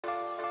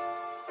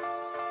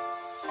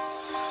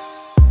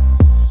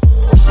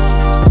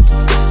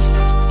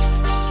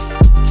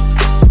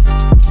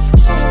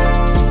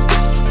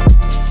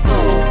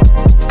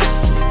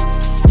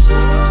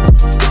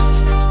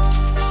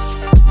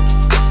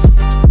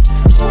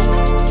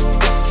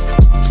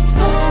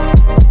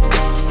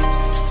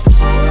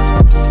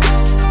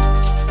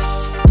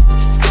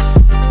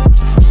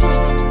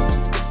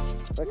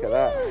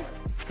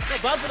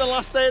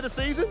last day of the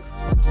season.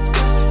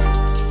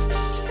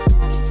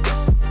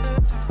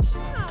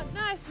 How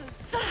nice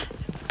is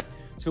that?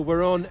 So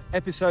we're on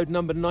episode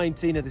number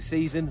 19 of the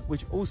season,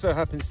 which also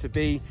happens to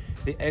be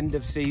the end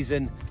of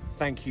season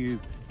thank you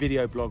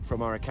video blog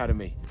from our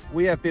academy.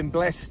 We have been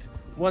blessed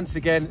once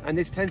again, and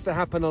this tends to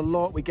happen a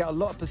lot. We get a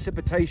lot of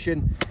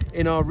precipitation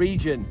in our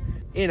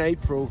region in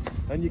April,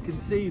 and you can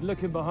see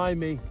looking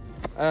behind me,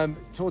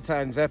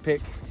 Tortan's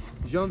epic.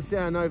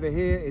 Jean-Sian over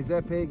here is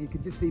epic. You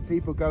can just see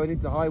people going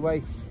into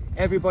highway.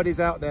 Everybody's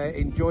out there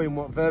enjoying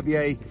what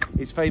Verbier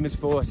is famous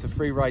for. It's a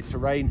free ride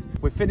terrain.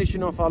 We're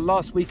finishing off our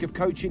last week of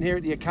coaching here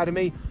at the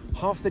academy.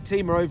 Half the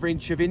team are over in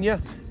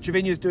Chavinia.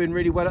 Chavinia's doing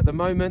really well at the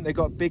moment. They've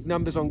got big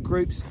numbers on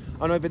groups.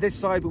 And over this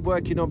side, we're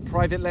working on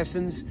private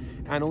lessons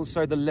and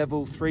also the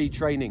level 3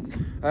 training.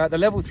 The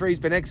level 3 has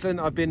been excellent.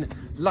 I've been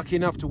lucky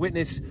enough to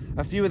witness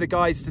a few of the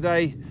guys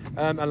today,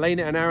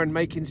 Elena and Aaron,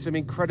 making some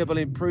incredible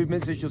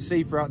improvements, as you'll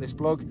see throughout this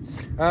blog.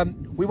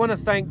 We want to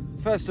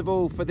thank, first of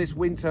all, for this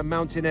winter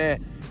Mountain Air,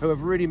 who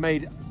have really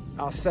made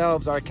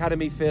ourselves, our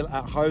academy, feel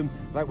at home,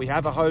 like we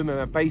have a home and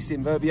a base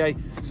in Verbier.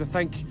 So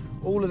thank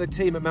all of the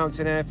team at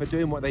Mountain Air for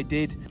doing what they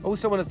did.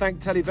 Also want to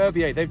thank Tele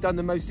Verbier. They've done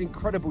the most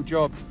incredible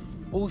job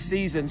all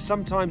season,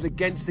 sometimes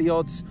against the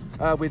odds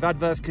with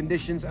adverse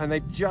conditions, and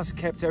they've just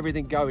kept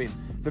everything going.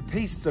 The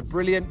pistes are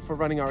brilliant for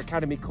running our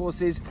academy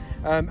courses,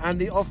 and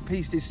the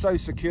off-piste is so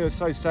secure,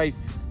 so safe,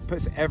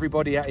 puts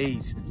everybody at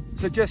ease.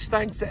 So just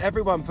thanks to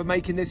everyone for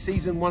making this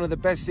season one of the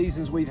best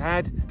seasons we've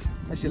had.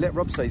 Actually, let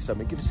Rob say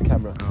something. Give us a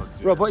camera. Oh,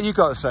 Rob, what you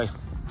got to say?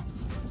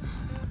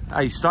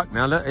 Hey, he's stuck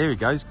now. Look, here he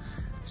goes.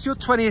 It's your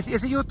 20th.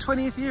 Is it your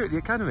 20th year at the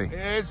academy? It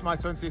is my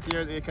 20th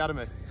year at the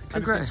academy.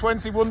 Congrats.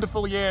 20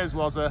 wonderful years,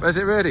 was it? Was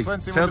it really?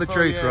 Tell the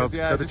truth, years. Rob.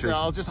 Yeah, Tell the truth.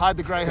 I'll just hide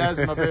the grey hairs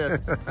in my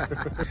beard.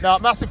 No,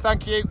 massive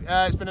thank you.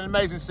 It's been an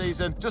amazing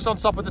season. Just on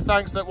top of the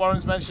thanks that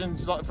Warren's mentioned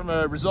from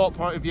a resort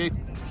point of view,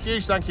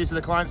 huge thank you to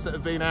the clients that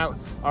have been out,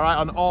 all right,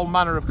 on all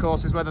manner of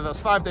courses, whether that's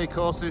 5-day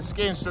courses,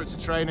 ski instructor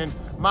training,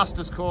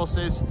 masters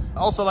courses.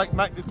 Also, like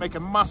make a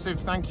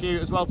massive thank you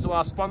as well to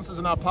our sponsors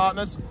and our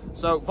partners.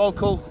 So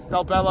Vocal,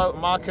 Del Bello,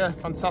 Marca,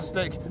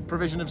 fantastic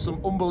provision of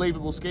some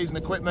unbelievable skis and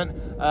equipment.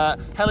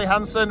 Helly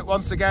Hansen,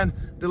 once again,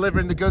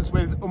 delivering the goods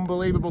with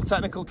unbelievable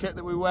technical kit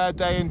that we wear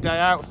day in, day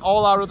out.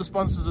 All our other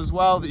sponsors as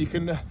well that you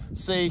can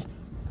see,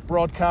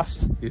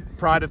 broadcast,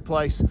 pride of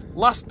place.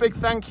 Last big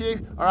thank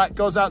you, all right,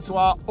 goes out to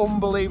our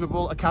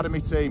unbelievable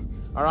academy team.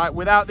 All right,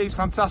 without these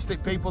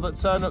fantastic people that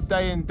turn up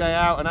day in, day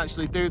out and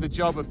actually do the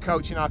job of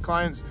coaching our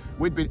clients,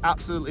 we'd be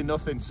absolutely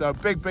nothing. So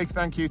big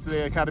thank you to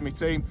the academy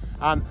team,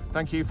 and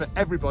thank you for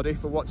everybody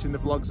for watching the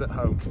vlogs at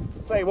home.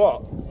 Tell you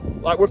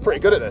what, like, we're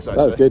pretty good at this,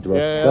 actually. That was good, Rob.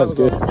 Yeah, that was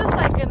good. It was just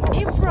like an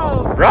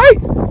improv. Right?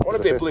 I want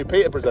to be a Blue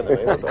Peter presenting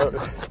me. That's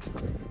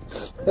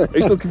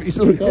he's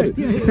still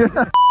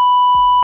recording.